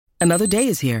Another day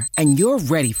is here, and you're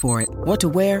ready for it. What to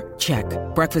wear? Check.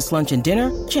 Breakfast, lunch, and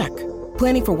dinner? Check.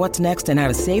 Planning for what's next and how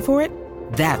to save for it?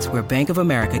 That's where Bank of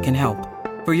America can help.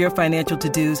 For your financial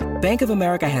to-dos, Bank of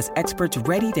America has experts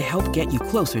ready to help get you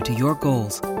closer to your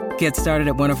goals. Get started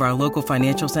at one of our local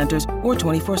financial centers or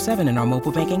 24/7 in our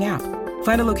mobile banking app.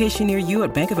 Find a location near you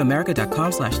at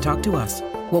bankofamerica.com/talktous.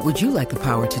 What would you like the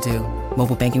power to do?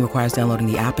 Mobile banking requires downloading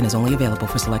the app and is only available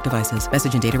for select devices.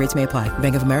 Message and data rates may apply.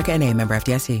 Bank of America N.A., member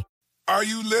FDIC. Are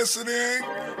you listening?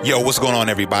 Yo, what's going on,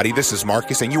 everybody? This is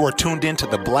Marcus, and you are tuned in to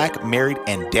the Black, Married,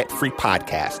 and Debt-Free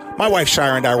podcast. My wife,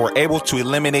 Shira, and I were able to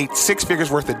eliminate 6 figures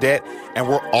worth of debt, and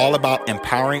we're all about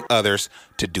empowering others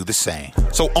to do the same.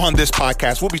 So on this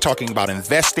podcast, we'll be talking about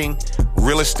investing,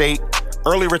 real estate,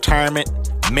 early retirement,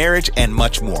 marriage, and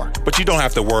much more. But you don't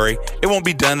have to worry. It won't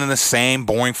be done in the same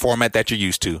boring format that you're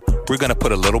used to. We're going to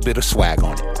put a little bit of swag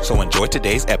on it. So enjoy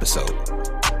today's episode.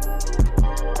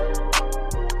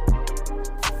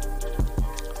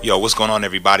 Yo, what's going on,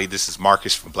 everybody? This is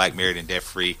Marcus from Black, Married, and Debt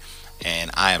Free, and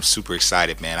I am super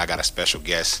excited, man. I got a special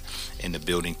guest in the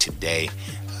building today,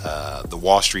 the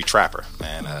Wall Street Trapper,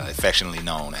 man, affectionately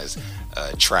known as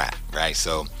Trap, right?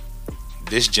 So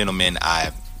this gentleman,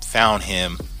 I found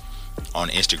him on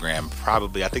Instagram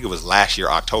probably, I think it was last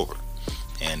year, October,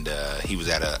 and he was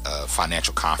at a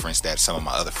financial conference that some of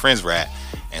my other friends were at,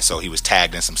 and so he was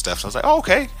tagged in some stuff. So I was like, oh,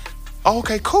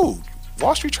 okay, cool.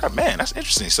 Wall Street Trap, man, that's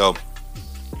interesting. So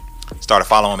started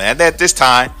following him, and at this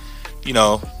time, you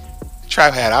know,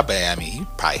 Trap had, he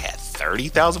probably had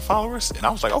 30,000 followers, and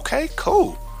I was like, okay,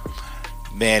 cool,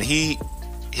 man.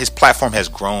 His platform has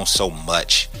grown so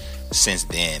much since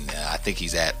then. I think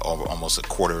he's at almost a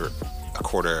quarter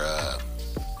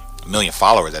million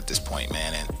followers at this point,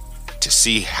 man. And to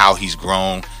see how he's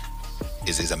grown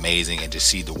is amazing, and to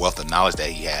see the wealth of knowledge that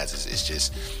he has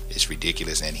it's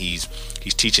ridiculous. And he's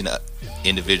teaching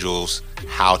individuals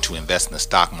how to invest in the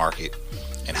stock market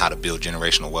and how to build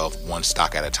generational wealth one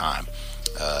stock at a time.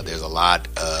 There's a lot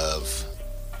of,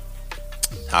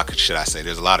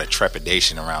 there's a lot of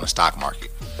trepidation around the stock market.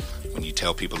 When you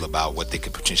tell people about what they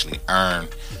could potentially earn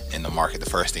in the market, the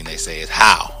first thing they say is,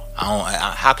 how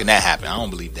can that happen? I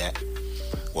don't believe that.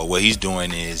 Well, what he's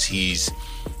doing is he's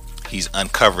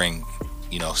uncovering,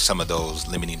 you know, some of those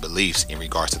limiting beliefs in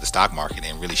regards to the stock market,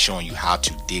 and really showing you how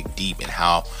to dig deep and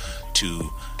how to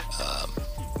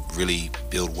really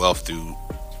build wealth through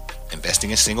investing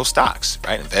in single stocks,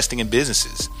 right? Investing in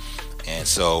businesses. And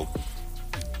so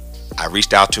I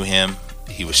reached out to him.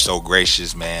 He was so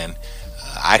gracious, man.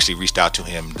 I actually reached out to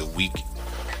him the week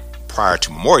prior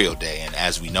to Memorial Day, and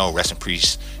as we know, rest in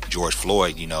peace, George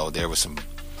Floyd. You know, there was some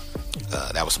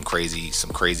some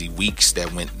crazy weeks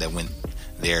that went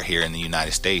there here in the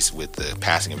United States with the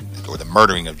passing or the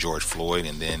murdering of George Floyd,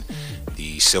 and then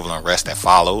the civil unrest that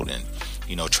followed. And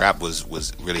you know, Trap was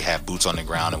really had boots on the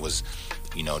ground and was,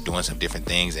 you know, doing some different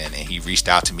things, and he reached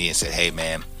out to me and said, hey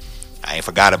man, I ain't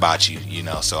forgot about you, you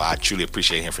know. So I truly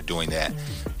appreciate him for doing that,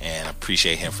 and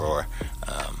appreciate him for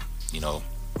you know,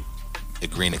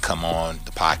 agreeing to come on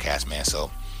the podcast, man.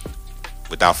 So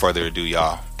without further ado,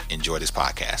 y'all, enjoy this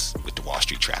podcast with the Wall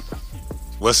Street Trapper.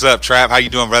 What's up, Trap? How you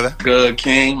doing, brother? Good,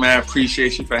 King, man. I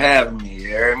appreciate you for having me.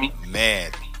 You heard me?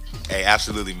 Man, hey,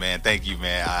 absolutely, man. Thank you,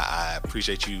 man. I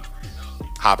appreciate you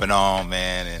hopping on,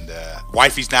 man. And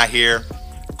wifey's not here.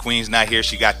 Queen's not here.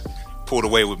 She got pulled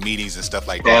away with meetings and stuff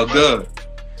like that. All good.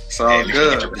 It's all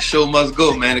good. The show must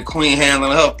go, man. The Queen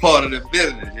handling her part of the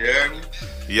business. You heard me?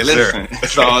 Yes, listen, sir.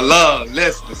 It's all love.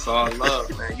 Listen, it's all love,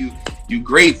 man. You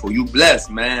grateful. You blessed,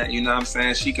 man. You know what I'm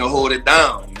saying? She can hold it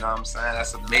down. You know what I'm saying?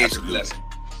 That's a major blessing.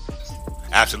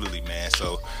 Absolutely, man.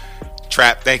 So,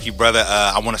 Trap, thank you, brother.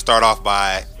 I want to start off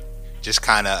by just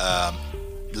kind of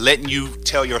letting you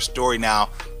tell your story now.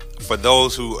 For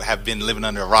those who have been living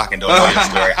under a rock and don't know your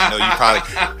story, I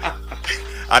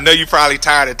know you probably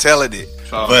tired of telling it.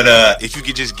 But if you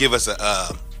could just give us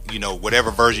you know,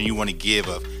 whatever version you want to give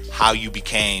of how you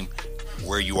became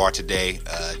where you are today,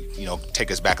 you know,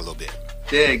 take us back a little bit.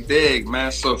 Dig,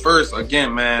 man. So first,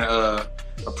 again, man,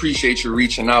 appreciate you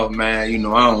reaching out, man. You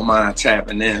know, I don't mind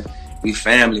tapping in. We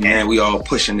family, man. We all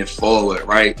pushing it forward,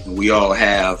 right? And we all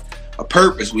have a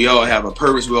purpose. We all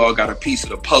got a piece of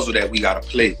the puzzle that we got to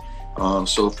play.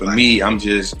 So for me, I'm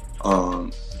just,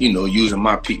 you know, using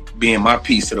being my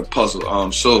piece of the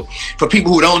puzzle. So for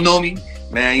people who don't know me,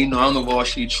 man, you know, I'm the Wall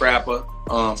Street Trapper.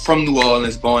 From New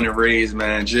Orleans, born and raised,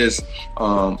 man. Just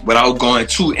without going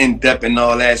too in depth and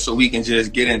all that, so we can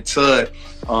just get into it.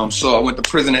 So I went to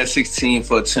prison at 16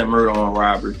 for attempted murder on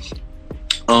robbery.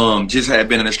 Just had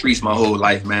been in the streets my whole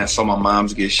life, man. Saw my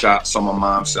moms get shot, saw my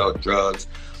mom sell drugs,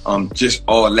 just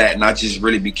all that, and I just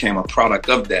really became a product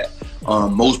of that.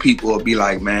 Most people would be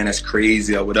like, man, that's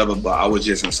crazy or whatever, but I was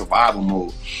just in survival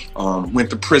mode. Went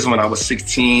to prison when I was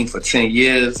 16 for 10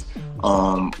 years.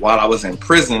 While I was in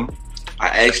prison,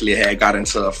 I actually had got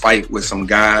into a fight with some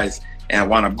guys and I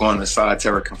wound up going to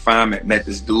solitary confinement, met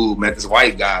this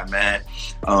white guy, man.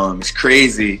 It's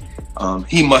crazy.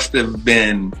 He must have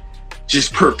been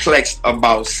just perplexed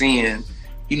about seeing,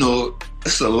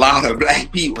 it's a lot of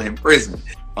black people in prison.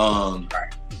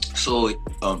 So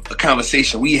a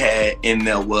conversation we had in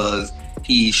there was,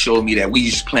 he showed me that we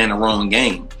just playing the wrong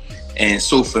game. And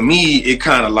so for me, it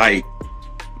kind of like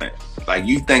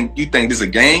you think this is a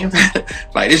game?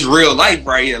 Like, this real life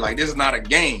right here. Like, this is not a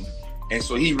game. And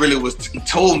so he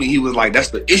told me, he was like, that's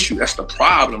the issue. That's the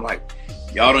problem. Like,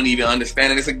 y'all don't even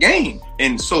understand that it's a game.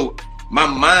 And so my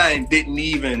mind didn't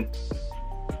even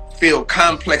feel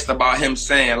complex about him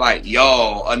saying like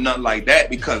y'all or nothing like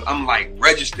that, because I'm like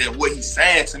registered what he's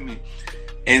saying to me.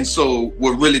 And so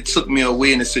what really took me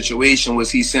away in the situation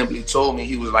was he simply told me,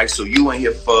 he was like, so you in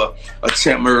here for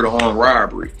attempt murder on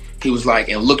robbery. He was like,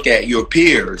 and look at your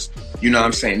peers, you know what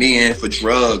I'm saying? They in for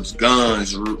drugs,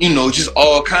 guns, just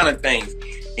all kind of things.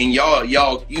 And y'all,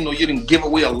 you didn't give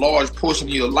away a large portion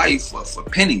of your life for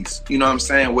pennies, you know what I'm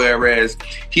saying? Whereas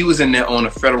he was in there on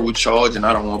a federal charge, and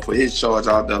I don't want to put his charge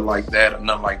out there like that or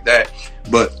nothing like that.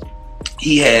 But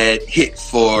he had hit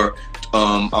for,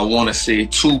 I want to say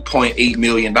 $2.8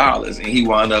 million, and he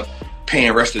wound up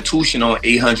paying restitution on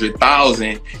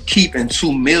 $800,000, keeping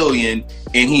 $2 million,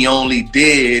 and he only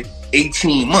did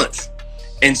 18 months.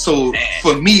 And so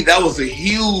for me, that was a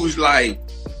huge, like,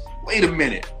 wait a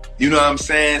minute. You know what I'm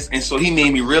saying? And so he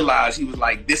made me realize, he was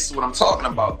like, this is what I'm talking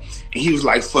about. And he was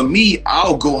like, for me,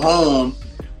 I'll go home,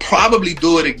 probably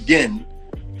do it again,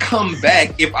 come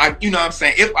back if I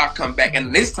come back.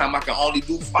 And this time I can only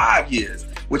do 5 years,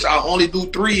 which I'll only do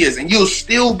 3 years. And you'll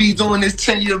still be doing this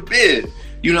 10-year bid.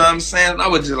 You know what I'm saying? And I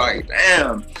was just like,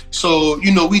 damn. So,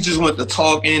 we just went to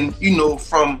talking,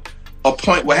 from a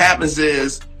point. What happens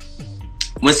is,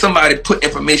 when somebody put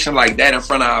information like that in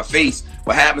front of our face,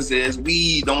 what happens is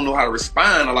we don't know how to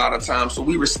respond a lot of times. So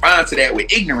we respond to that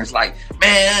with ignorance, like,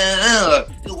 man,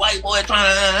 the white boy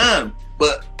trying to,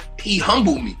 but he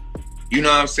humbled me. You know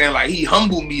what I'm saying? Like, he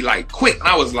humbled me like quick. And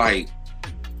I was like,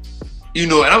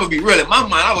 and I'm gonna be real, in my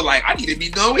mind, I was like, I need to be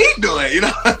doing what he's doing, You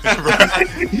know what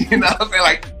I'm saying?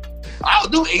 Like, I'll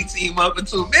do 18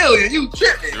 months for $2 million. You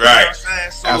tripping. Right. You know what I'm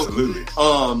saying? So, absolutely.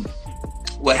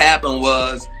 What happened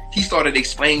was, he started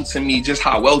explaining to me just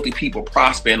how wealthy people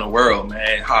prosper in the world,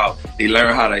 man. How they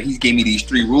learn he gave me these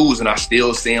 3 rules, and I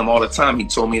still say them all the time. He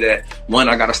told me that 1,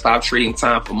 I gotta stop trading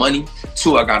time for money.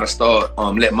 2, I gotta start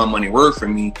letting my money work for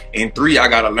me. And 3, I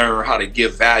gotta learn how to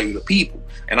give value to people.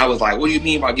 And I was like, what do you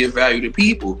mean by give value to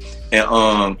people?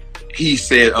 And he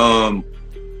said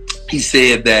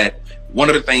that one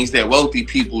of the things that wealthy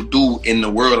people do in the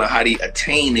world and how they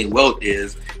attain their wealth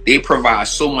is they provide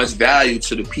so much value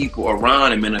to the people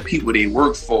around them and the people they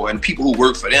work for and people who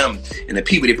work for them and the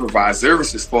people they provide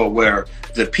services for, where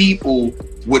the people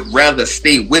would rather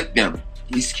stay with them.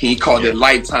 He called it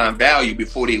lifetime value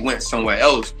before they went somewhere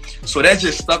else. So that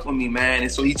just stuck with me, man.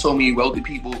 And so he told me wealthy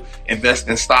people invest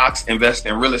in stocks, invest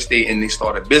in real estate, and they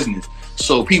start a business.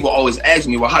 So people always ask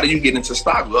me, well, how did you get into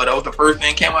stocks? Well, that was the first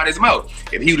thing that came out of his mouth.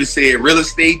 If he would have said real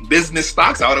estate, business,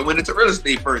 stocks, I would have went into real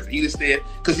estate first. He would have said,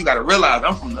 because you got to realize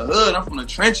I'm from the hood, I'm from the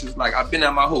trenches. Like, I've been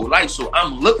there my whole life, so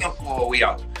I'm looking for a way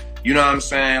out. You know what I'm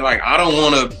saying? Like, I don't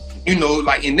want to,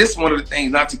 like, in this, one of the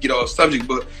things, not to get off subject,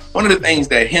 but one of the things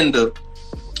that hinder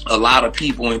a lot of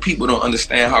people, and people don't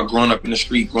understand how growing up in the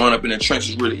street, growing up in the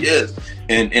trenches really is.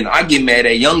 And I get mad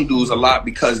at young dudes a lot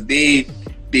because they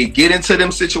get into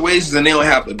them situations and they don't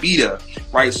have to be there,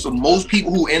 right? So most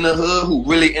people who in the hood, who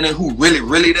really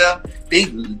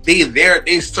there,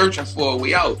 they're searching for a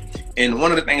way out. And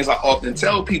one of the things I often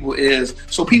tell people is,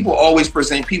 so people always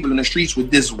present people in the streets with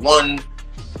this one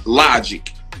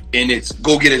logic, and it's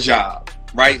go get a job,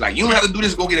 right? Like, you don't have to do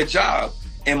this, go get a job.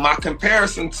 And my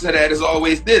comparison to that is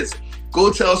always this.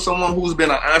 Go tell someone who's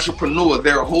been an entrepreneur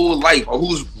their whole life, or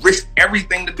who's risked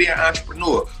everything to be an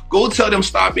entrepreneur. Go tell them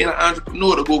stop being an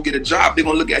entrepreneur to go get a job. They're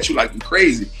going to look at you like you're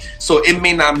crazy. So it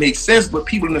may not make sense, but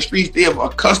people in the streets, they are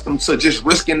accustomed to just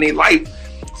risking their life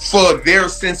for their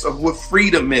sense of what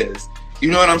freedom is.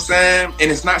 You know what I'm saying?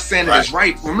 And it's not saying that it's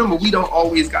right. Remember, we don't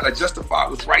always got to justify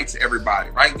what's right to everybody,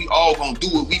 right? We all going to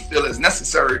do what we feel is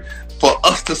necessary for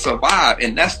us to survive.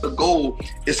 And that's the goal,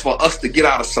 is for us to get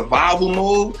out of survival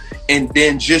mode and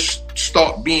then just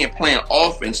start playing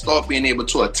off and start being able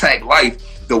to attack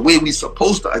life the way we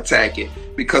supposed to attack it.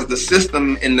 Because the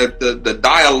system and the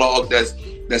dialogue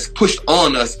that's pushed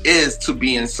on us is to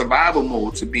be in survival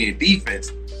mode, to be in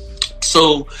defense.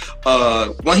 So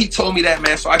when he told me that,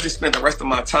 man, so I just spent the rest of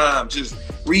my time just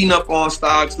reading up on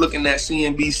stocks, looking at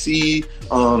CNBC,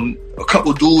 a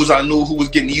couple dudes I knew who was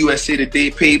getting the USA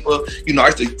Today paper. You know, I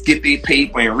used to get their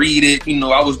paper and read it. You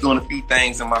know, I was doing a few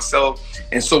things in myself.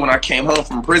 And so when I came home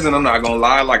from prison, I'm not gonna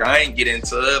lie, like I ain't get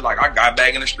into it. Like I got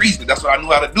back in the streets, but that's what I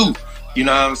knew how to do. You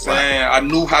know what I'm saying? Right. I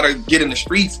knew how to get in the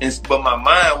streets, but my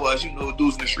mind was, you know,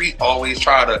 dudes in the street always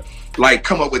try to like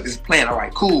come up with this plan. All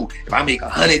right, cool. If I make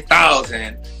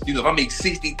 100,000, you know, if I make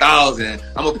 60,000,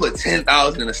 I'm gonna put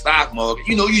 10,000 in the stock market.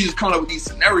 You know, you just come up with these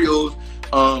scenarios.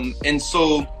 And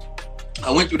so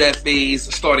I went through that phase.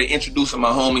 I started introducing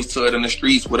my homies to it in the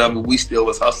streets, whatever. We still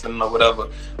was hustling or whatever.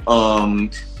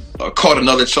 Caught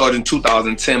another charge in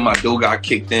 2010. My dough got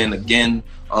kicked in again.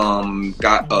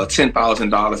 Got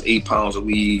 $10,000, 8 pounds of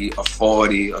weed, a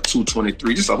 40, a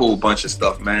 223, just a whole bunch of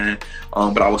stuff, man.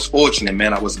 But I was fortunate,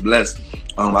 man. I was blessed.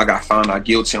 I got found out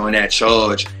guilty on that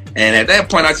charge. And at that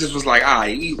point, I just was like, all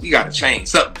right, we got to change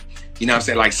something. You know what I'm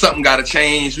saying? Like, something got to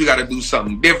change. We got to do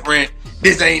something different.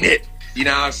 This ain't it. You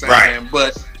know what I'm saying? Right.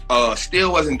 But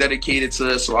still wasn't dedicated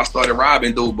to it, so I started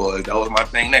robbing dope boys. That was my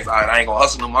thing next. I ain't going to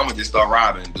hustle no more. I'm going to just start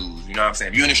robbing dudes. You know what I'm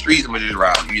saying? If you're in the streets, I'm going to just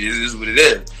rob you. This is what it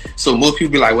is. So most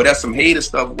people be like, well, that's some hater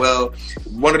stuff. Well,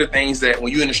 one of the things that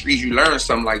when you're in the streets, you learn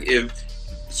something. Like, if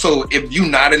you're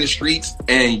not in the streets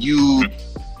and you,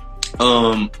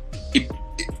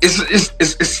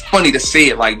 it's funny to say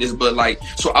it like this, but like,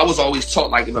 so I was always taught,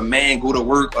 like, if a man go to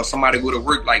work or somebody go to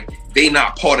work, like, they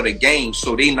not part of the game,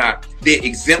 so they're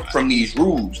exempt from these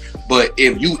rules. But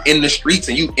if you in the streets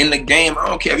and you in the game, I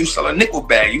don't care if you sell a nickel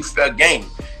bag, you fair game.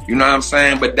 You know what I'm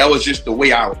saying? But that was just the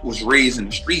way I was raised in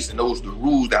the streets, and those were the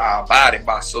rules that I abided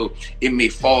by. So it may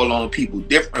fall on people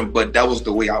different, but that was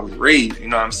the way I was raised. You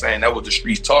know what I'm saying? That was the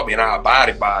streets taught me, and I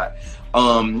abided by it.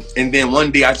 And then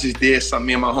one day I just did something.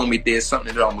 Me and my homie did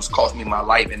something that almost cost me my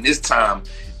life. And this time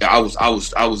I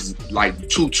was like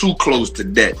too close to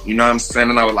death. You know what I'm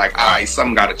saying? And I was like, all right,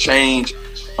 something got to change.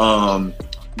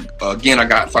 Again, I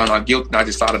got found out guilty, and I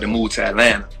decided to move to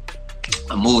Atlanta.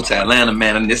 I moved to Atlanta,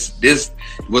 man, and this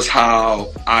was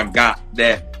how I got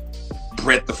that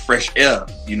breath of fresh air.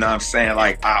 You know what I'm saying?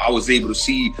 Like, I was able to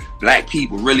see black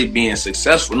people really being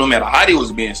successful. No matter how they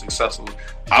was being successful,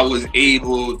 I was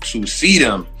able to see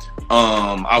them.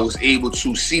 I was able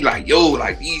to see, like, yo,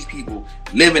 like, these people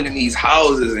living in these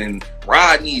houses and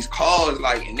riding these cars,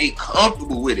 like, and they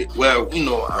comfortable with it. Well, you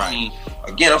know, I mean,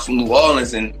 again, I'm from New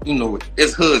Orleans, and, you know,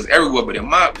 there's hoods everywhere, but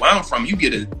where I'm from, you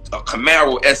get a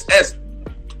Camaro SS,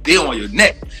 they on your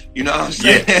neck. You know what I'm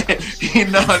saying? Yeah. You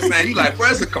know what I'm saying? You like, bro,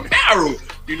 it's a Camaro.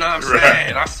 You know what I'm saying?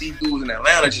 And I see dudes in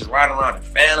Atlanta just riding around in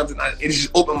Phantoms, and it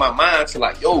just opened my mind to,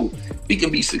 like, yo, we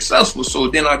can be successful. So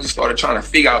then I just started trying to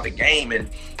figure out the game, and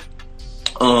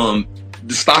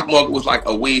the stock market was like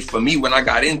a way for me. When I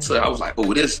got into it, I was like,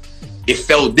 oh, it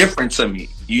felt different to me.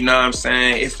 You know what I'm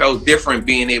saying? It felt different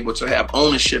being able to have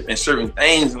ownership in certain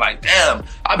things. Like, damn,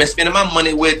 I've been spending my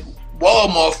money with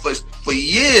Walmart for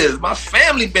years. My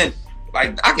family been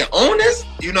like, I can own this.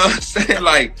 You know what I'm saying?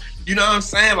 Like, you know what I'm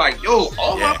saying? Like, yo,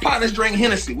 all my partners drink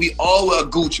Hennessy. We all wear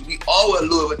Gucci. We all wear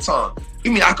Louis Vuitton.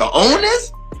 You mean I can own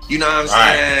this? You know what I'm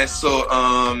saying? Right. So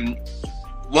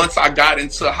once I got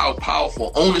into how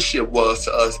powerful ownership was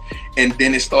to us, and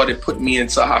then it started putting me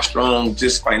into how strong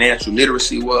just financial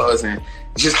literacy was, and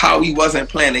just how we wasn't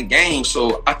playing the game.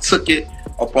 So I took it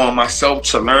upon myself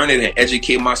to learn it and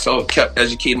educate myself, kept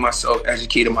educating myself,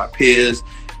 educated my peers,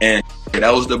 and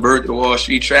that was the birth of the Wall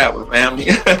Street Traveler, family.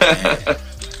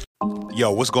 Yo,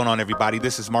 what's going on, everybody?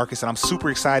 This is Marcus, and I'm super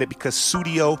excited because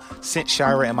Sudio sent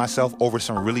Shira and myself over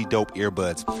some really dope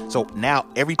earbuds. So now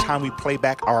every time we play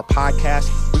back our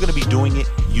podcast, we're going to be doing it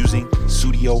using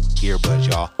Sudio earbuds,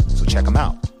 y'all. So check them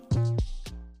out.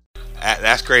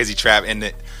 That's crazy, Trav. And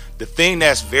the thing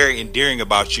that's very endearing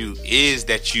about you is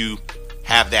that you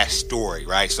have that story,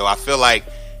 right? So I feel like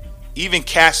even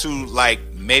cats who like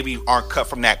maybe aren't cut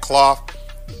from that cloth,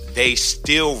 they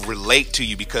still relate to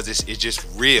you because it's just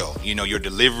real. You know, your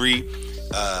delivery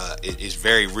is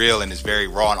very real and it's very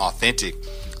raw and authentic.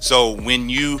 So when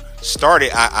you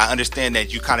started, I understand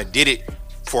that you kind of did it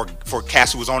for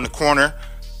cats who was on the corner,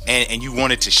 and you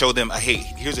wanted to show them, hey,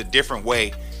 here's a different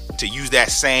way to use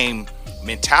that same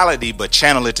mentality but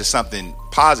channel it to something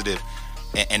positive.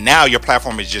 And now your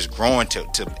platform is just growing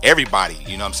to everybody.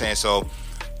 You know what I'm saying? So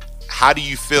how do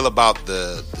you feel about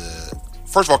the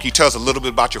first of all, can you tell us a little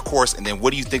bit about your course, and then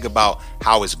what do you think about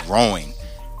how it's growing?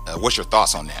 What's your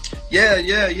thoughts on that?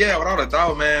 Yeah, without a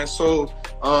doubt, man. So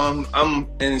I'm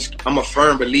a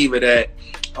firm believer that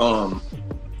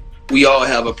we all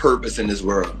have a purpose in this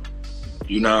world.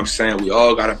 You know what I'm saying? We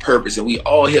all got a purpose, and we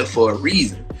all here for a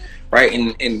reason. right?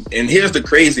 And here's the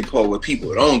crazy part what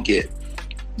people don't get.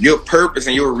 Your purpose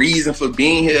and your reason for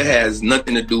being here has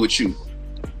nothing to do with you.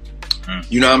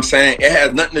 You know what I'm saying? It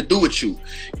has nothing to do with you.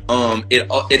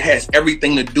 It has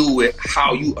everything to do with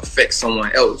how you affect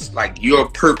someone else. Like your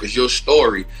purpose, your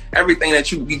story, everything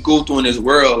that we go through in this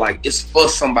world, like it's for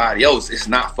somebody else. It's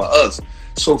not for us.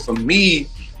 So for me,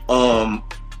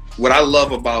 what I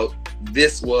love about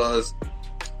this was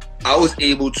I was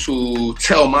able to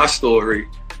tell my story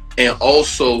and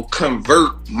also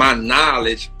convert my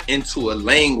knowledge into a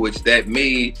language that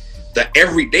made the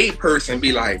everyday person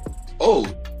be like, oh,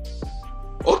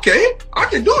 okay, I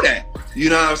can do that. You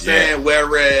know what I'm saying? Yeah.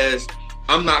 Whereas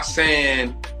I'm not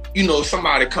saying, you know,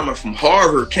 somebody coming from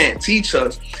Harvard can't teach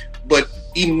us, but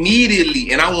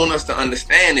immediately, and I want us to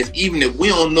understand this, even if we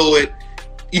don't know it,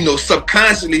 you know,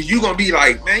 subconsciously, you're going to be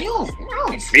like, man, I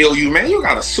don't feel you, man. You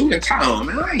got a suit and tie on,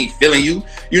 man. I ain't feeling you.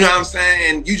 You know what I'm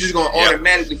saying? And you just going to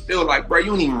automatically feel like, bro, you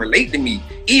don't even relate to me.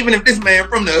 Even if this man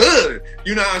from the hood,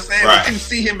 you know what I'm saying? Right. But you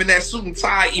see him in that suit and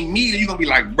tie, immediately you're going to be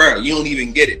like, bro, you don't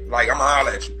even get it. Like, I'm going to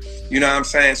holler at you. You know what I'm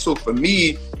saying? So for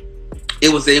me,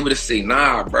 it was able to say,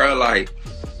 nah, bro, like,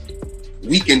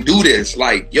 we can do this.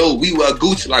 Like, yo, we were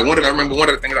Gucci. Like, I remember one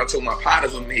of the things I told my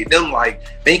partners what made them like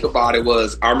think about it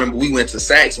was, I remember we went to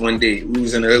Saks one day. We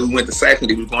went to Saks one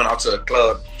day. We was going out to a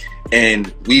club,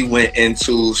 and we went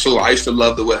into. So I used to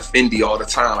love to wear Fendi all the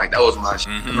time. Like that was my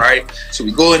shit, right? So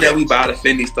we go in there, we buy the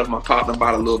Fendi stuff. My partner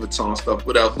buy the Louis Vuitton stuff.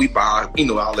 Whatever we buy, you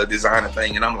know, all the designer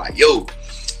thing. And I'm like, yo,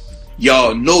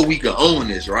 y'all know we can own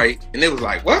this, right? And they was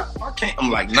like, what? I can't. I'm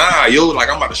like, nah, yo, like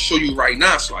I'm about to show you right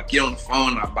now. So I get on the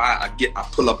phone, I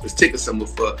pull up this ticket symbol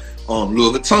for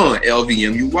Louis Vuitton,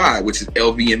 LVMUY, which is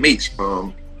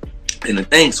LVMH. And the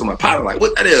thing, so my partner like,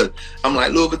 what that is? I'm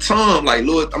like, Louis Vuitton.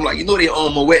 I'm like, you know they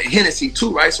own Moet and Hennessy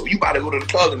too, right? So you about to go to the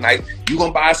club tonight. You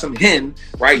gonna buy some Hen,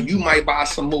 right? You might buy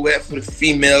some Moet for the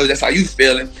females. That's how you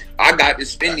feeling. I got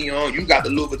this Fendi on. You got the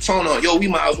Louis Vuitton on. Yo, we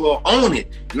might as well own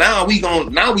it. Now we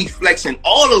flexing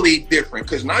all the way different.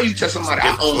 Cause now you tell somebody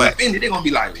I own Fendi, they're gonna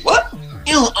be like, what?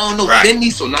 You don't own no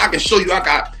Fendi? So now I can show you I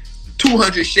got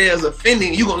 200 shares of Fendi,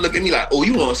 and you gonna look at me like, oh,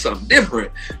 you want something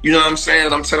different. You know what I'm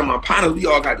saying? I'm telling my partners, we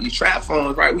all got these trap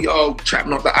phones, right? We all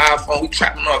trapping off the iPhone, we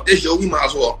trapping off this, yo, we might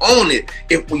as well own it.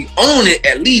 If we own it,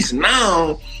 at least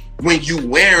now, when you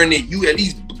wearing it, you at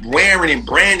least wearing and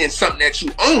branding something that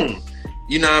you own.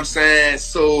 You know what I'm saying?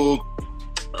 So,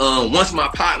 once my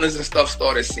partners and stuff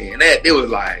started seeing that, they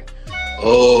was like,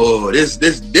 oh, this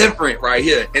different right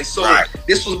here. And so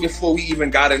this was before we even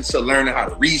got into learning how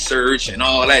to research and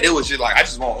all that. It was just like, I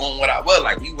just want to own what I was.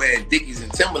 Like, we wearing Dickies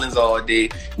and Timberlands all day.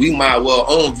 We might well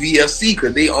own VFC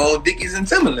because they own Dickies and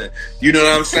Timberland. You know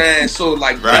what I'm saying? So,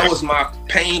 like, that was my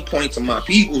pain point to my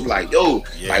people. Like, yo,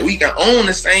 like, we can own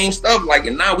the same stuff. Like,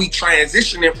 and now we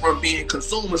transitioning from being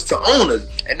consumers to owners.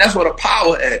 And that's where the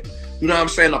power at. You know what I'm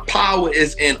saying? The power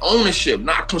is in ownership,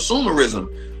 not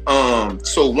consumerism.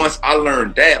 So once I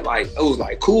learned that, like, it was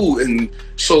like cool. And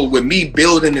so with me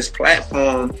building this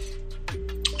platform,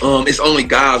 it's only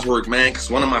God's work, man. Cause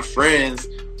one of my friends,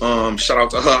 shout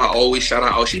out to her, I always shout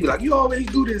out. She'd be like, you always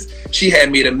do this. She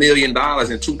had made $1 million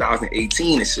in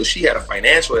 2018. And so she had a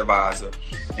financial advisor,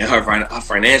 and her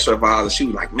financial advisor, she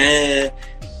was like, man,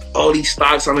 all these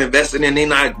stocks I'm investing in, they're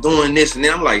not doing this. And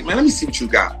then I'm like, man, let me see what you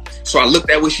got. So I looked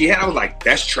at what she had. I was like,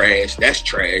 that's trash. That's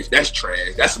trash. That's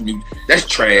trash. That's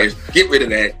trash. Get rid of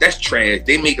that. That's trash.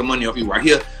 They making money off you right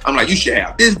here. I'm like, you should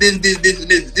have this.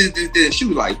 She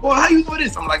was like, boy, how you know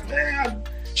this? I'm like, man.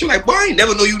 She was like, boy, I ain't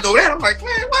never know you know that. I'm like,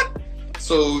 man, what?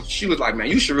 So she was like, man,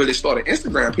 you should really start an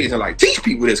Instagram page and like teach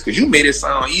people this because you made it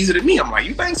sound easy to me. I'm like,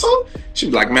 you think so? She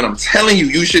was like, man, I'm telling you,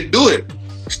 you should do it.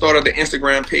 Started the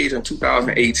Instagram page in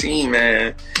 2018,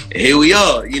 man. And here we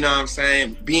are, you know what I'm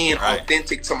saying? Being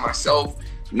authentic to myself,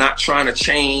 not trying to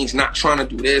change, not trying to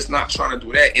do this, not trying to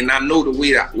do that. And I know the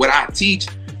way that what I teach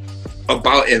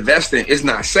about investing is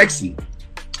not sexy.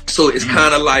 So it's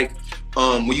kind of like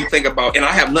when you think about, and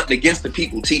I have nothing against the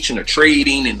people teaching the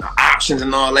trading and the options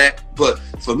and all that. But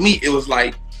for me, it was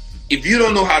like, if you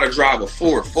don't know how to drive a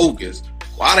Ford Focus,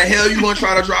 why the hell you gonna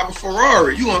try to drive a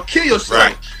Ferrari? You gonna kill yourself.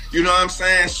 Right. You know what I'm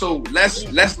saying? So let's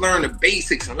learn the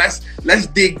basics and let's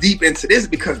dig deep into this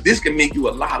because this can make you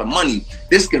a lot of money.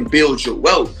 This can build your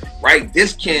wealth, right?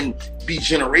 This can be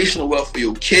generational wealth for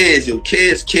your kids'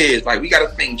 kids. Like, we gotta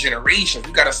think generations.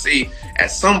 We gotta say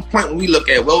at some point when we look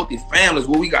at wealthy families,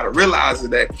 what we gotta realize is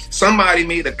that somebody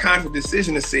made a conscious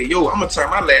decision to say, yo, I'm gonna turn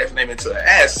my last name into an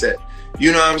asset.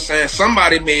 You know what I'm saying?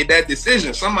 Somebody made that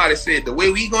decision. Somebody said, the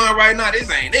way we going right now, this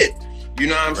ain't it. You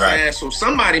know what I'm saying? So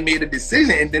somebody made a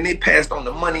decision and then they passed on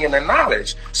the money and the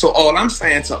knowledge. So all I'm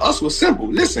saying to us was simple.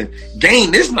 Listen,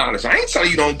 gain this knowledge. I ain't telling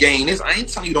you don't gain this. I ain't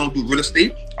telling you don't do real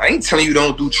estate. I ain't telling you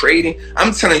don't do trading.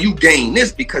 I'm telling you gain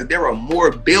this because there are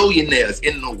more billionaires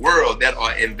in the world that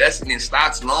are investing in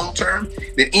stocks long term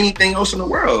than anything else in the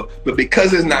world. But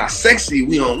because it's not sexy,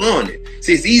 we don't want it.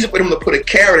 See, it's easy for them to put a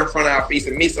carrot in front of our face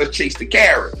and make us chase the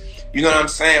carrot. You know what I'm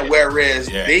saying? Whereas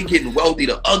they getting wealthy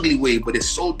the ugly way, but it's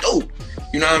so dope.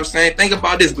 You know what I'm saying? Think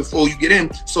about this before you get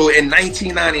in. So in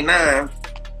 1999,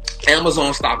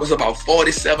 Amazon stock was about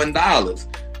 $47.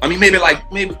 I mean, maybe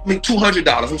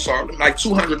 $200. I'm sorry, like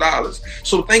 $200.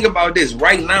 So think about this.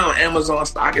 Right now, Amazon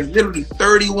stock is literally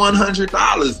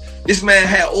 $3,100. This man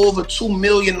had over $2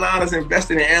 million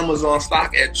invested in Amazon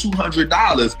stock at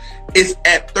 $200. It's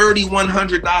at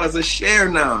 $3,100 a share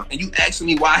now. And you asking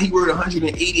me why he worth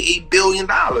 $188 billion.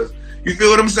 You feel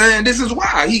what I'm saying? This is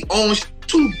why he owns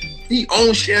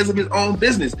shares of his own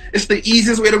business. It's the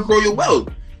easiest way to grow your wealth.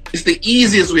 It's the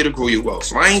easiest way to grow your wealth.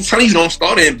 So I ain't telling you don't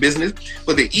start in business,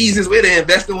 but the easiest way to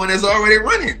invest in one that's already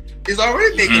running. It's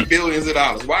already making billions of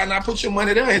dollars. Why not put your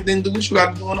money there and then do what you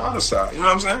got to do on the other side? You know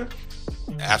what I'm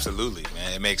saying? Absolutely,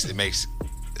 man. It makes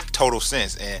total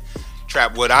sense. And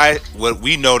Trap, what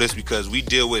we notice, because we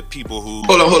deal with people who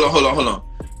Hold on.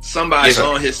 Somebody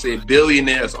on here said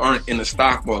billionaires aren't in the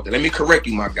stock market. Let me correct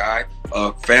you, my guy.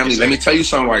 Family, let me tell you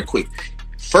something right quick.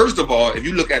 First of all, if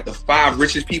you look at the 5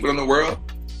 richest people in the world,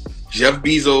 Jeff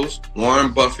Bezos,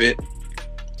 Warren Buffett,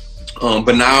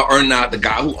 Bernard Arnault, the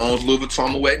guy who owns Louis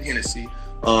Vuitton, Moet and Hennessy.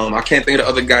 I can't think of the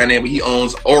other guy name, but he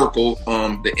owns Oracle,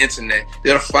 the internet.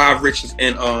 They're the 5 richest,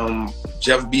 and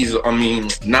Jeff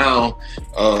Bezos. Now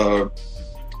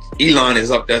Elon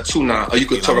is up there too now. Or you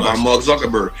could talk about Mark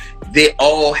Zuckerberg. They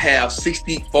all have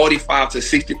 45 to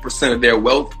 60% of their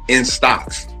wealth in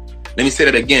stocks. Let me say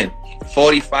that again.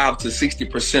 45 to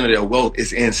 60% of their wealth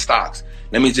is in stocks.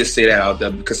 Let me just say that out there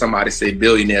because somebody say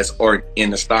billionaires aren't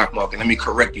in the stock market. Let me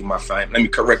correct you, my fam. Let me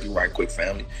correct you right quick,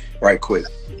 family. Right quick.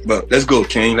 But let's go,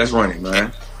 King. Let's run it,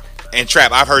 man. And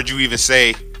Trap, I've heard you even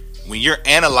say when you're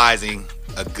analyzing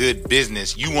a good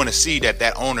business, you want to see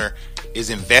that owner is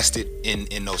invested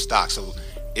in those stocks. So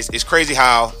it's crazy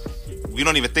how we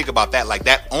don't even think about that. Like,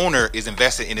 that owner is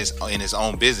invested in his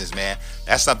own business, man.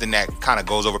 That's something that kind of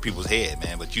goes over people's head,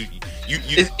 man. But you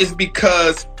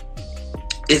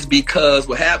It's because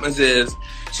what happens is,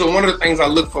 so one of the things I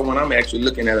look for when I'm actually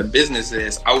looking at a business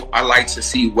is I like to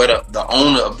see what the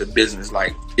owner of the business,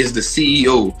 like, is the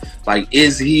CEO, like,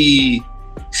 is he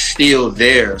still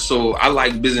there? So I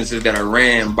like businesses that are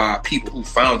ran by people who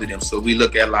founded them. So we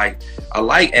look at, like, I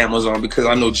like Amazon because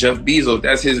I know Jeff Bezos,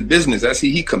 that's his business. That's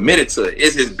he committed to it.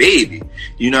 It's his baby.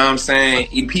 You know what I'm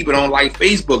saying? People don't like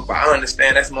Facebook, but I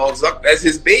understand that's Mark Zuckerberg. That's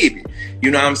his baby.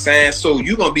 You know what I'm saying? So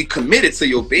you're going to be committed to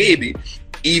your baby.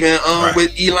 Even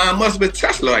with Elon Musk, with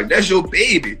Tesla, like, that's your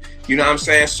baby. You know what I'm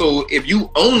saying? So if you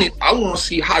own it, I want to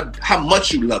see how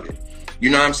much you love it. You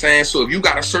know what I'm saying? So if you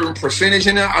got a certain percentage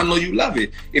in there, I know you love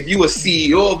it. If you a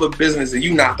CEO of a business and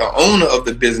you're not the owner of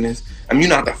the business, you're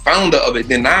not the founder of it,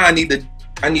 then now I need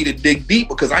to dig deep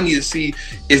because I need to see,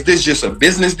 is this just a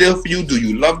business deal for you? Do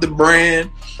you love the brand?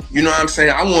 You know what I'm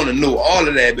saying? I want to know all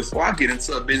of that before I get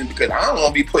into a business because I don't want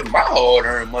to be putting my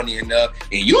hard-earned money in there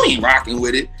and you ain't rocking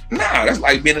with it. Nah, that's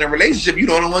like being in a relationship. You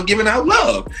don't want giving out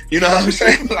love. You know what I'm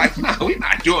saying? Like, nah, we're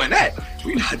not doing that.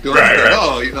 We're not doing that at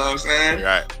all. You know what I'm saying?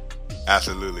 Right.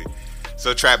 Absolutely.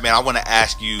 So, Trap, man, I want to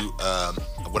ask you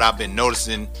what I've been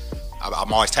noticing.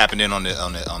 I'm always tapping in on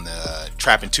the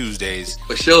Trapping Tuesdays.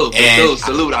 For sure.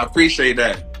 Salute. I appreciate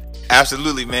that.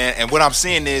 Absolutely, man. And what I'm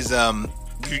seeing is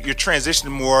you're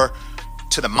transitioning more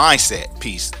to the mindset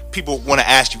piece. People want to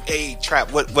ask you, "Hey,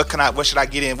 Trap, what should I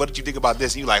get in? What did you think about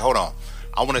this?" And you're like, "Hold on,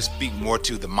 I want to speak more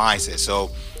to the mindset."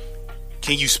 So,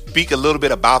 can you speak a little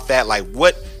bit about that? Like,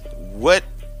 what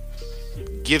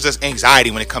gives us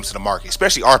anxiety when it comes to the market,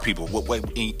 especially our people?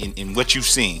 What in what you've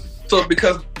seen? So,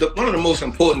 because one of the most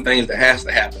important things that has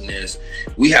to happen is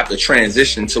we have to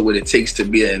transition to what it takes to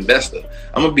be an investor.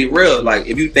 I'm gonna be real. Like,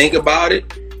 if you think about it,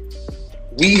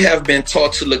 we have been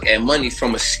taught to look at money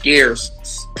from a scarce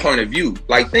point of view.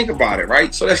 Like, think about it,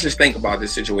 right? So let's just think about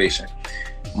this situation.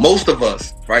 Most of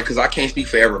us, right, because I can't speak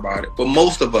for everybody, but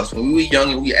most of us, when we were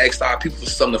young and we asked our people for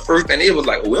something, the first thing they was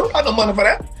like, we don't got no money for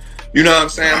that. You know what I'm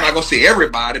saying? I'm not going to say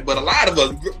everybody, but a lot of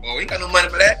us, we ain't got no money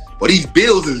for that. But these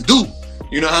bills is due.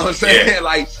 You know what I'm saying? Yeah.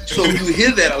 Like, so you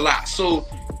hear that a lot. So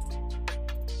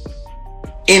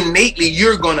innately,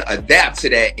 you're going to adapt to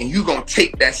that and you're going to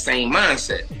take that same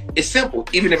mindset. It's simple.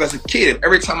 Even if as a kid,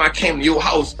 every time I came to your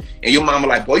house and your mama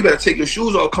like, boy, you better take your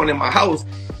shoes off coming in my house.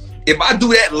 If I do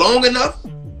that long enough,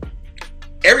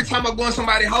 every time I go in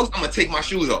somebody's house, I'm gonna take my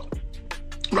shoes off.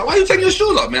 I'm like, why you taking your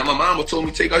shoes off, man? My mama told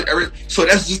me to take so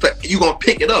that's just you gonna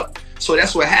pick it up. So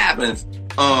that's what happens.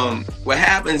 What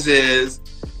happens is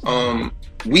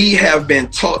we have been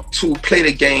taught to play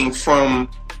the game from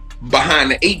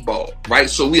behind the 8 ball, right?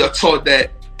 So we are taught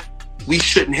that we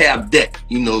shouldn't have debt.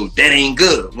 That ain't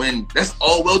good. When that's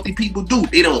all wealthy people do.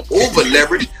 They don't over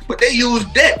leverage, but they use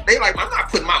debt. They like, I'm not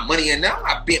putting my money in there. I'm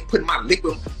not putting my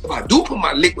liquid. If I do put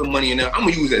my liquid money in there, I'm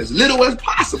gonna use as little as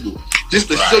possible just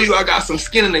to show you I got some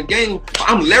skin in the game.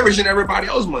 I'm leveraging everybody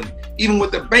else's money. Even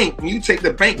with the bank, when you take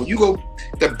the bank, when you go,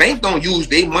 the bank don't use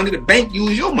their money. The bank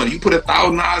use your money. You put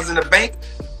 $1,000 in the bank.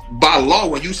 By law,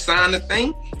 when you sign the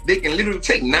thing, they can literally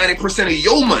take 90% of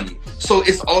your money. So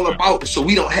it's all about, so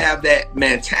we don't have that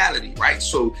mentality, right?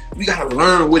 So we got to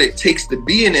learn what it takes to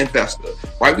be an investor,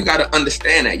 right? We got to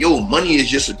understand that, money is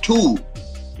just a tool.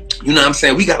 You know what I'm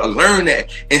saying? We got to learn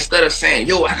that instead of saying,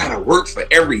 I got to work for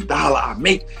every dollar I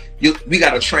make. We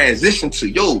got to transition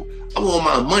to, I want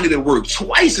my money to work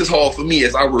twice as hard for me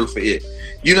as I work for it.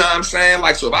 You know what I'm saying?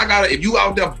 Like, so if you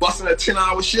out there busting a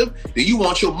 10-hour shift, then you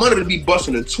want your money to be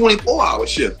busting a 24-hour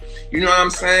shift. You know what I'm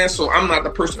saying? So I'm not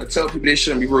the person to tell people they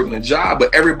shouldn't be working a job,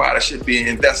 but everybody should be an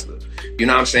investor. You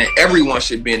know what I'm saying? Everyone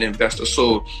should be an investor.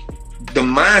 So the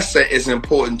mindset is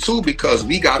important too, because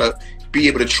we got to be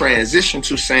able to transition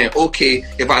to saying, okay,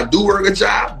 if I do work a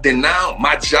job, then now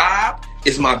my job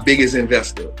is my biggest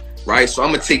investor, right? So I'm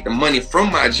going to take the money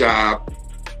from my job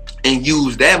and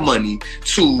use that money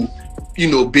to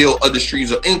build other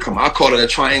streams of income. I call it a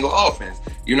triangle offense.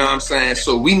 You know what I'm saying?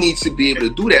 So we need to be able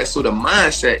to do that. So the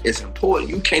mindset is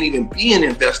important. You can't even be an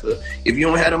investor if you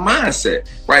don't have a mindset,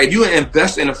 right? If you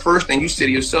invest in the first thing you say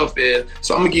to yourself is,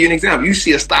 so I'm gonna give you an example. You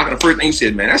see a stock and the first thing you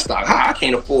say, man, that stock high, I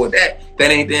can't afford that.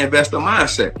 That ain't the investor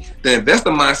mindset. The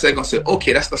investor mindset gonna say,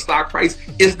 okay, that's the stock price.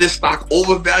 Is this stock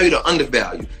overvalued or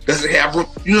undervalued? Does it have room?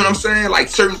 You know what I'm saying? Like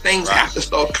certain things have to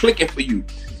start clicking for you.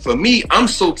 For me, I'm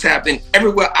so tapped in.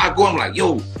 Everywhere I go, I'm like,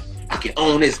 I can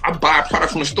own this. I buy a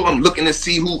product from the store. I'm looking to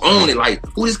see who own it. Like,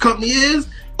 who this company is?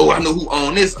 Oh, I know who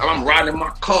own this. I'm riding my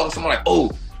car. So I'm like,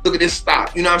 oh, look at this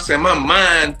stock. You know what I'm saying? My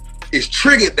mind is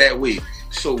triggered that way.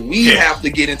 So we have to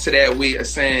get into that way of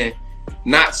saying,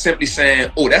 not simply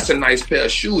saying, oh, that's a nice pair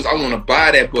of shoes. I want to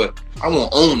buy that, but I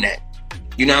want to own that.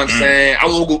 You know what I'm saying? I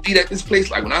want to go eat at this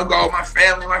place. Like when I go with my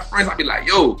family, my friends, I'll be like,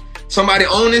 somebody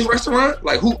own this restaurant?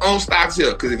 Like, who owns stocks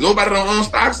here? Because if nobody don't own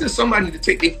stocks here, somebody need to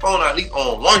take their phone out, at least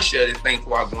own one share of this thing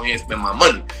before I go in and spend my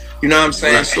money. You know what I'm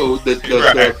saying? Right. So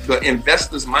the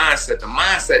investor's mindset, the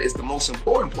mindset is the most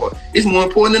important part. It's more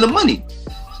important than the money.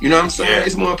 You know what I'm saying? Yeah.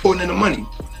 It's more important than the money.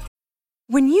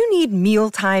 When you need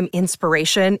mealtime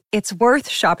inspiration, it's worth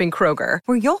shopping Kroger,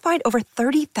 where you'll find over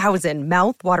 30,000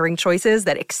 mouth-watering choices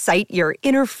that excite your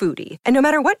inner foodie. And no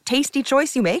matter what tasty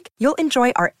choice you make, you'll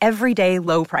enjoy our everyday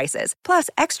low prices, plus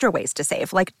extra ways to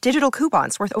save, like digital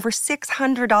coupons worth over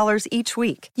 $600 each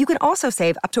week. You can also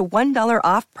save up to $1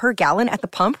 off per gallon at the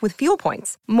pump with fuel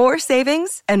points. More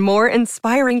savings and more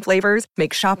inspiring flavors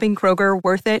make shopping Kroger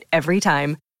worth it every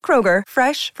time. Kroger,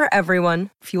 fresh for everyone.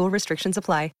 Fuel restrictions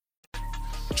apply.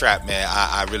 Trap, man,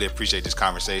 I really appreciate this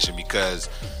conversation because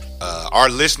our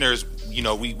listeners,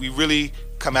 we really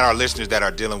come at our listeners that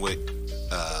are dealing with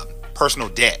personal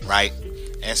debt, right?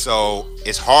 And so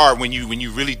it's hard when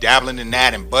you really dabbling in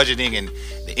that and budgeting and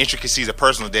the intricacies of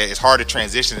personal debt. It's hard to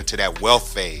transition into that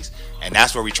wealth phase, and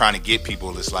that's where we're trying to get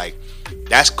people. It's like,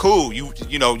 that's cool. You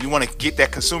want to get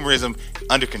that consumerism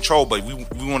under control, but we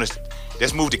want to.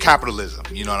 Let's move to capitalism.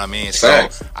 You know what I mean?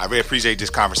 Facts. So I really appreciate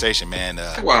this conversation, man.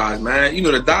 Likewise, man.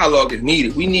 The dialogue is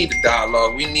needed. We need the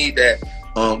dialogue. We need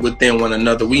that within one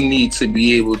another. We need to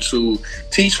be able to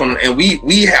teach one, and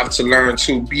we have to learn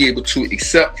to be able to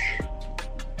accept.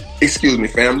 Excuse me,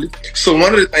 family. So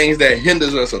one of the things that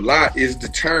hinders us a lot is the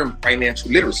term financial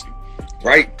literacy,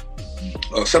 right?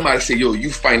 Somebody say,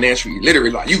 you financially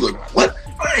illiterate. Like, you go, what?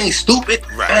 I ain't stupid.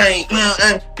 Right. I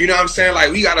ain't, you know what I'm saying?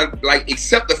 Like, we gotta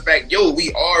accept the fact,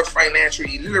 we are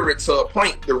financially illiterate to a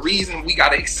point. The reason we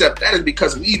gotta accept that is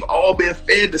because we've all been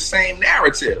fed the same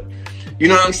narrative. You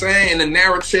know what I'm saying? And the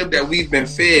narrative that we've been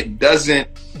fed doesn't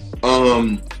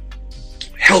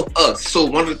help us. So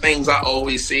one of the things I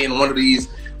always say, and one of these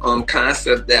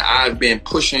concepts that I've been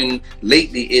pushing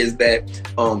lately is that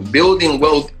building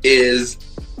wealth is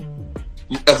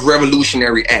a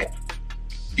revolutionary act.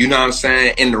 You know what I'm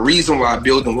saying? And the reason why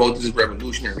building wealth is a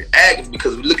revolutionary act is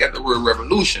because we look at the word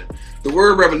revolution. The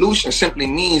word revolution simply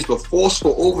means the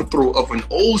forceful overthrow of an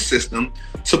old system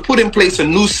to put in place a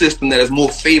new system that is more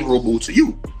favorable to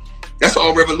you. That's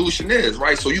all revolution is,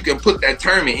 right? So you can put that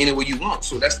term in any way you want.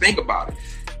 So let's think about it.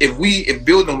 if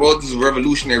building wealth is a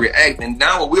revolutionary act, then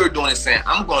now what we're doing is saying,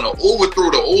 I'm going to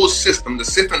overthrow the old system. The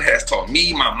system has taught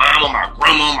me, my mama, my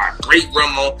grandma, my great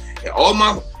grandma, and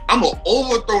I'm going to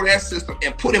overthrow that system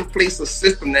and put in place a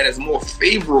system that is more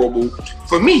favorable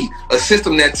for me. A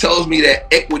system that tells me that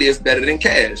equity is better than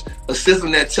cash. A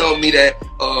system that tells me that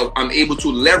I'm able to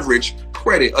leverage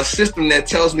credit. A system that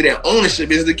tells me that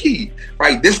ownership is the key,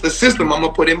 right? This is the system I'm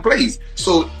going to put in place.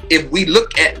 So if we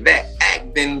look at that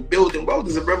act, then building wealth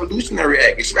is a revolutionary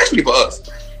act, especially for us.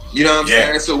 You know what I'm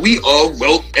saying? So we are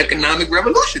wealth economic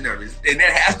revolutionaries. And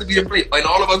that has to be a place. And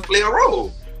all of us play a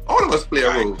role. All of us play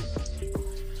a role.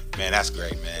 Man, that's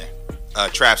great,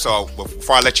 man. Trap, so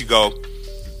before I let you go,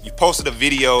 you posted a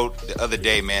video the other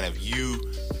day, man, of you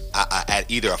at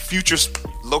either a future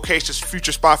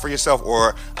spot for yourself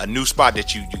or a new spot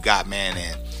that you got, man,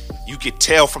 and you could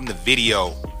tell from the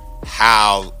video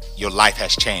how your life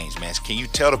has changed, man. Can you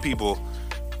tell the people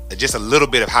just a little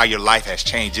bit of how your life has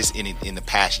changed just in the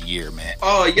past year, man?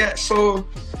 Oh yeah, so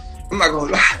I'm not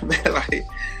gonna lie, man. Like,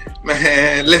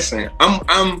 man, listen,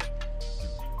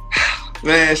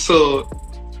 Man, so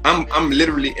I'm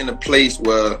literally in a place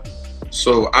where,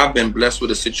 so I've been blessed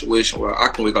with a situation where I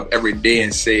can wake up every day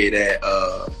and say that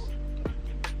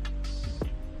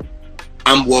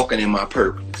I'm walking in my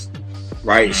purpose,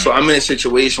 right? So I'm in a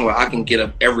situation where I can get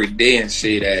up every day and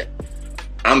say that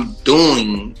I'm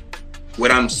doing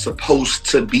what I'm supposed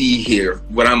to be here,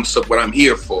 what I'm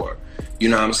here for. You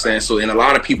know what I'm saying? So, and a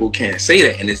lot of people can't say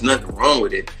that, and there's nothing wrong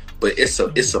with it, but it's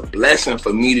a blessing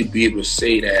for me to be able to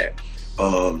say that.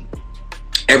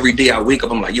 Every day I wake up,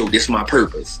 I'm like, yo, this is my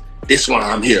purpose. This is why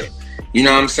I'm here. You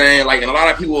know what I'm saying? Like, and a lot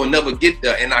of people will never get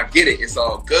there, and I get it. It's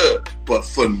all good. But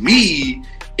for me,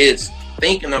 it's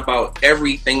thinking about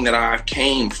everything that I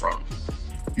came from.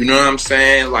 You know what I'm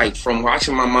saying? Like, from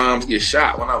watching my moms get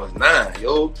shot when I was 9,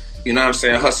 yo. You know what I'm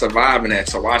saying? Her surviving that,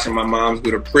 to watching my moms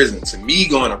go to prison, to me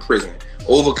going to prison,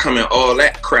 overcoming all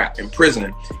that crap in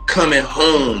prison, coming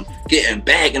home, getting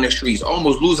back in the streets,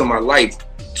 almost losing my life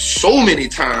so many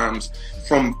times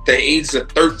from the age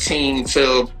of 13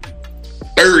 to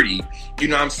 30. You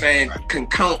know what I'm saying?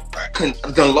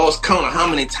 The lost count of how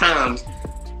many times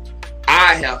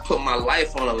I have put my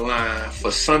life on the line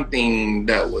for something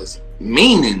that was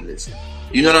meaningless.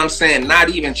 You know what I'm saying? Not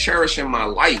even cherishing my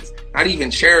life. Not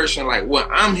even cherishing like what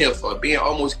I'm here for, being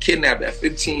almost kidnapped at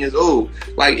 15 years old.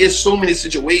 Like, it's so many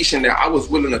situations that I was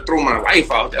willing to throw my life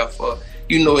out there for.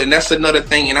 You know, and that's another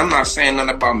thing. And I'm not saying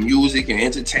nothing about music and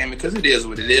entertainment, because it is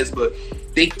what it is, but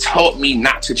they taught me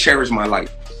not to cherish my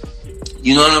life.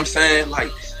 You know what I'm saying? Like,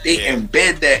 they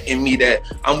embed that in me, that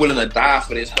I'm willing to die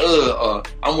for this hood, or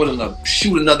I'm willing to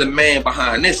shoot another man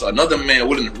behind this, or another man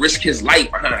willing to risk his life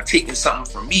behind taking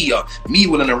something from me, or me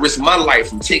willing to risk my life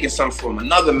from taking something from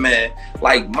another man.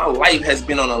 Like, my life has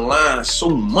been on the line so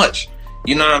much.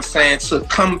 You know what I'm saying? To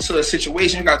come to a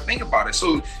situation, you got to think about it.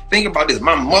 So think about this.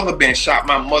 My mother been shot.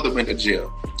 My mother went to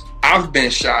jail. I've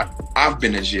been shot. I've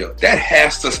been in jail. That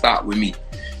has to stop with me.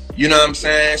 You know what I'm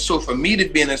saying? So for me to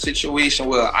be in a situation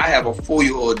where I have a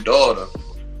 4-year-old daughter,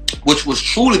 which was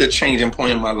truly the changing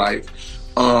point in my life,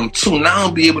 to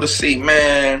now be able to say,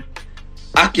 man,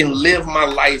 I can live my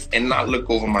life and not look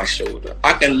over my shoulder.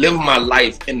 I can live my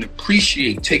life and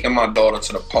appreciate taking my daughter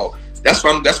to the park. That's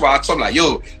why I told him, like,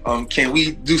 yo, can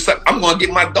we do something? I'm gonna get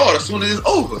my daughter as soon as it's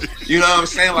over. You know what I'm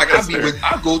saying? Like,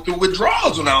 I go through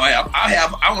withdrawals when I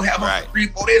don't have her for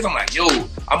 3-4 days. I'm like, yo,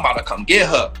 I'm about to come get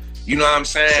her. You know what I'm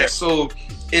saying? Sure. So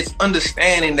it's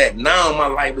understanding that now my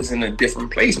life is in a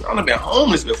different place. I done been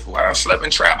homeless before. I done slept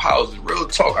in trap houses. Real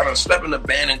talk. I done slept in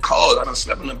abandoned cars. I done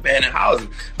slept in abandoned houses.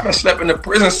 I done slept in a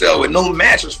prison cell with no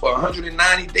mattress for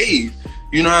 190 days.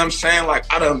 You know what I'm saying?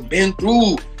 Like, I done been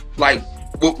through, like,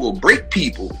 what will break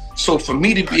people. So for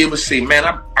me to be able to say, man,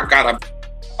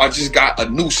 I just got a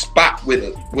new spot with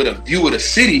a view of the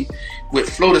city with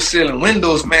floor to ceiling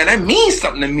windows, man, that means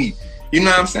something to me. You know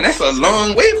what I'm saying? That's a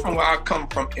long way from where I come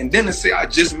from. And then to say I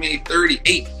just made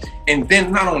 38. And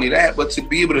then not only that, but to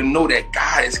be able to know that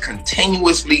God is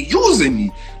continuously using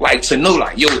me. Like, to know,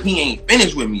 like, yo, he ain't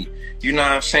finished with me. You know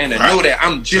what I'm saying? To know that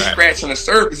I'm just scratching the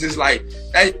surface is like,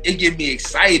 that, it get me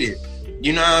excited.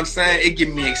 You know what I'm saying? It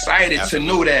get me excited to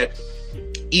know that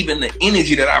even the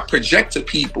energy that I project to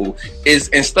people is,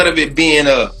 instead of it being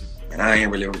and I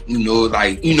ain't really, being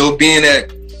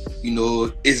that,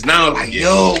 it's now like,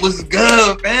 yo, what's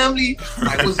good, family?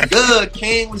 Like, what's good,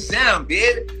 King? What's down,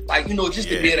 baby? Like, just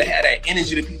to be able to have that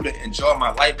energy to people to enjoy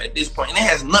my life at this point. And it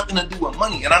has nothing to do with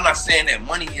money. And I'm not saying that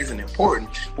money isn't important.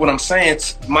 What I'm saying,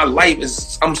 my life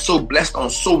is, I'm so blessed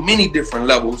on so many different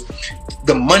levels.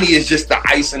 The money is just the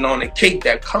icing on the cake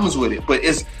that comes with it. But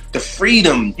it's the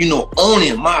freedom, you know,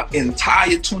 owning my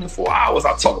entire 24 hours.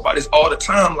 I talk about this all the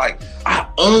time. Like, I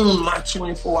own my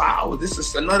 24 hours. This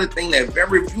is another thing that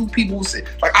very few people say.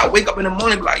 Like, I wake up in the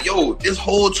morning and be like, yo, this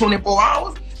whole 24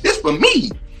 hours, this for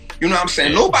me. You know what I'm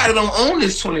saying? Nobody don't own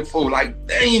this 24. Like,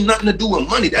 there ain't nothing to do with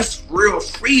money. That's real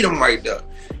freedom right there.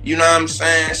 You know what I'm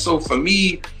saying? So for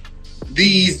me,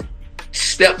 these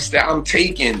steps that I'm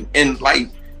taking, and like,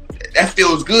 that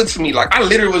feels good to me. Like, I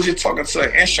literally was just talking to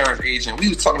an insurance agent. We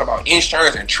was talking about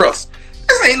insurance and trust.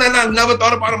 This ain't nothing I've never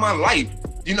thought about in my life.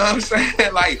 You know what I'm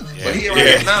saying? Like, but here I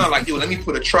am now, like, yo, let me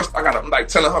put a trust. I'm like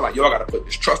telling her, like, yo, I gotta put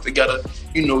this trust together,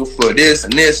 you know, for this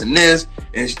and this and this.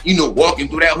 And, you know, walking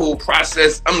through that whole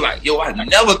process, I'm like, yo, I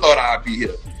never thought I'd be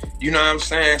here. You know what I'm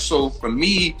saying? So for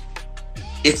me,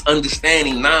 it's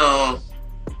understanding now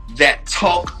that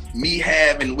talk me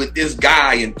having with this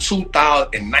guy in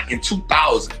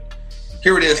 2000.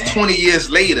 Here it is 20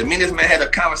 years later. Me and this man had a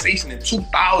conversation in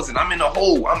 2000. I'm in a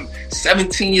hole. I'm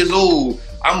 17 years old.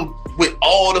 I'm with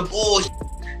all the bullshit.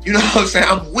 You know what I'm saying?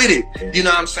 I'm with it. You know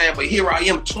what I'm saying? But here I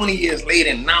am 20 years later,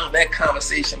 and now that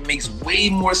conversation makes way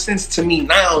more sense to me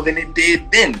now than it did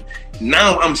then.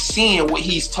 Now I'm seeing what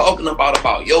he's talking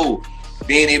about, yo,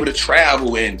 being able to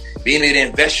travel and being able to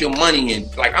invest your money.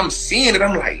 And like, I'm seeing it.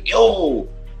 I'm like, yo,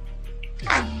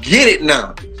 I get it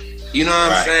now. You know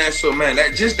what I'm saying? So, man,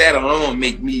 that alone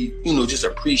make me, you know, just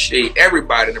appreciate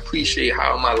everybody and appreciate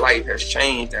how my life has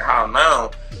changed and how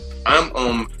now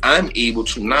I'm able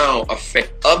to now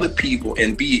affect other people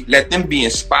and let them be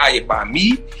inspired by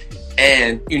me,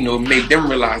 and, you know, make them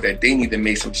realize that they need to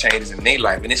make some changes in their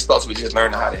life. And it starts with just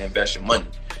learning how to invest your money.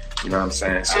 You know what I'm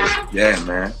saying? So, yeah,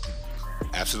 man.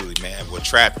 Absolutely, man. Well,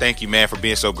 Trap, thank you, man, for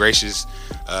being so gracious.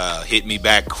 Hit me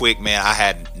back quick, man. I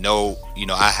had no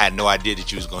idea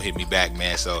that you was gonna hit me back,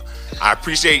 man. So I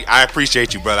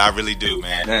appreciate you, brother. I really do,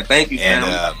 man. Man, thank you,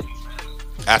 and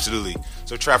absolutely.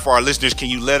 So, Trap, for our listeners, can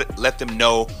you let them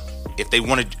know if they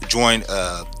want to join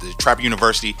the Trap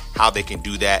University, how they can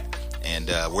do that, and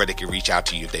where they can reach out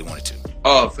to you if they wanted to?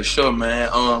 Oh, for sure,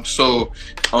 man. So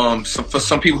for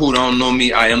some people who don't know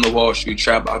me, I am the Wall Street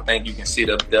Trap. I think you can see it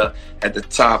up there at the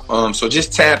top. So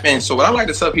just tap in. So what I like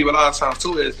to tell people a lot of times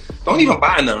too is, don't even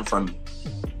buy nothing from me.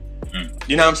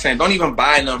 You know what I'm saying? Don't even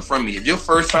buy nothing from me. If your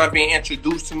first time being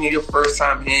introduced to me, your first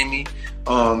time hearing me,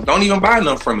 don't even buy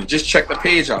nothing from me. Just check the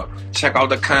page out. Check out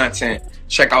the content.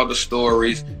 Check out the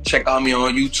stories. Check out me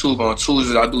on YouTube. On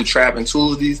Tuesdays, I do Trapping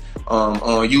Tuesdays. On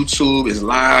YouTube, it's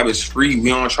live, it's free. We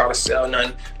don't try to sell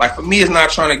nothing. Like, for me, it's not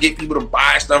trying to get people to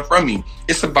buy stuff from me.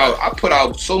 It's about, I put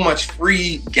out so much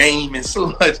free game and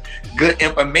so much good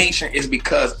information is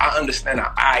because I understand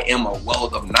that I am a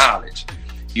wealth of knowledge.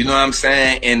 You know what I'm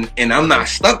saying? And I'm not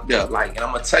stuck there. Like, and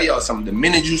I'm gonna tell y'all something. The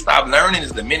minute you stop learning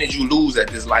is the minute you lose at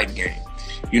this life game.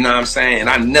 You know what I'm saying? And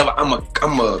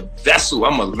I'm a vessel.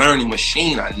 I'm a learning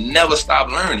machine. I never stop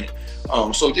learning.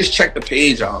 So just check the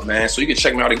page out, man. So you can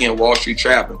check me out again, Wall Street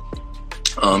Trapping.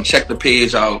 Check the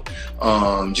page out.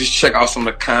 Just check out some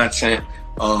of the content.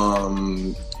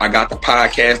 I got the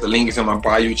podcast. The link is in my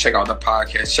bio. Check out the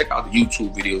podcast. Check out the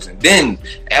YouTube videos. And then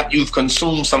after you've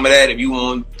consumed some of that, if you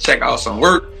want to check out some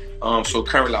work, so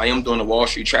currently I am doing the Wall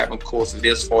Street Trapping course. It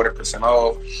is 40%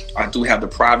 off. I do have the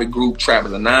private group,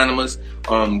 Trappers Anonymous,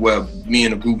 where me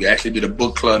and the group actually did a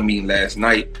book club meeting last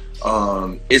night.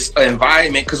 It's an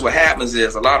environment, because what happens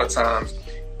is a lot of times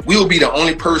we'll be the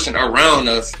only person around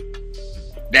us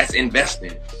that's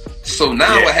investing. So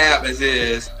now what happens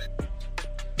is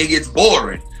it gets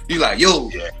boring. You're like, yo,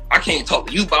 I can't talk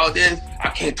to you about this. I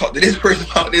can't talk to this person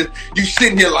about this. You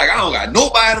sitting here like, I don't got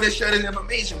nobody to share this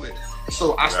information with.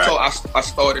 So I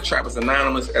started Trappers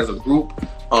Anonymous as a group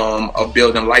of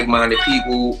building like-minded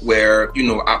people where, you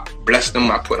know, I bless them.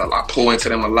 I pour into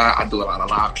them a lot. I do a lot of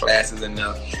live classes in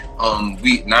there.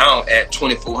 We now at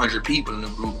 2,400 people in the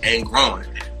group and growing.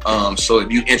 So if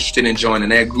you're interested in joining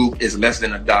that group, it's less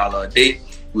than $1 a day.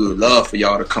 We would love for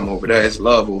y'all to come over there. It's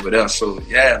love over there. So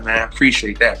yeah, man,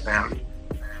 appreciate that, family.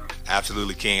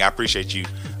 Absolutely, King. I appreciate you.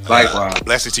 Likewise.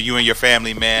 Blessings to you and your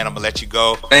family, man. I'm gonna let you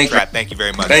go. Thank you. Thank you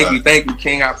very much. Thank you,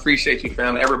 King. I appreciate you,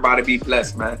 family. Everybody be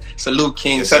blessed, man. Salute,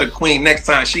 King. Yes, tell the Queen next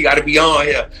time she got to be on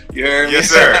here. You heard me? Yes,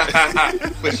 sir.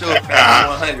 For sure,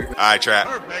 family. 100. All right, Trap.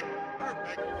 Perfect.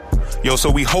 Yo,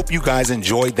 so we hope you guys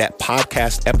enjoyed that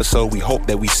podcast episode. We hope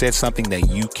that we said something that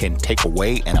you can take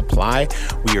away and apply.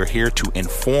 We are here to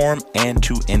inform and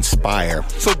to inspire.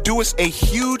 So do us a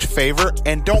huge favor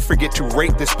and don't forget to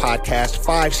rate this podcast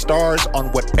 5 stars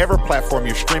on whatever platform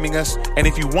you're streaming us. And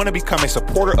if you want to become a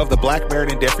supporter of the Black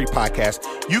Married and Debt Free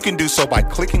podcast, you can do so by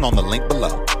clicking on the link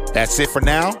below. That's it for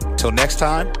now. Till next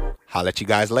time, holla at you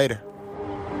guys later.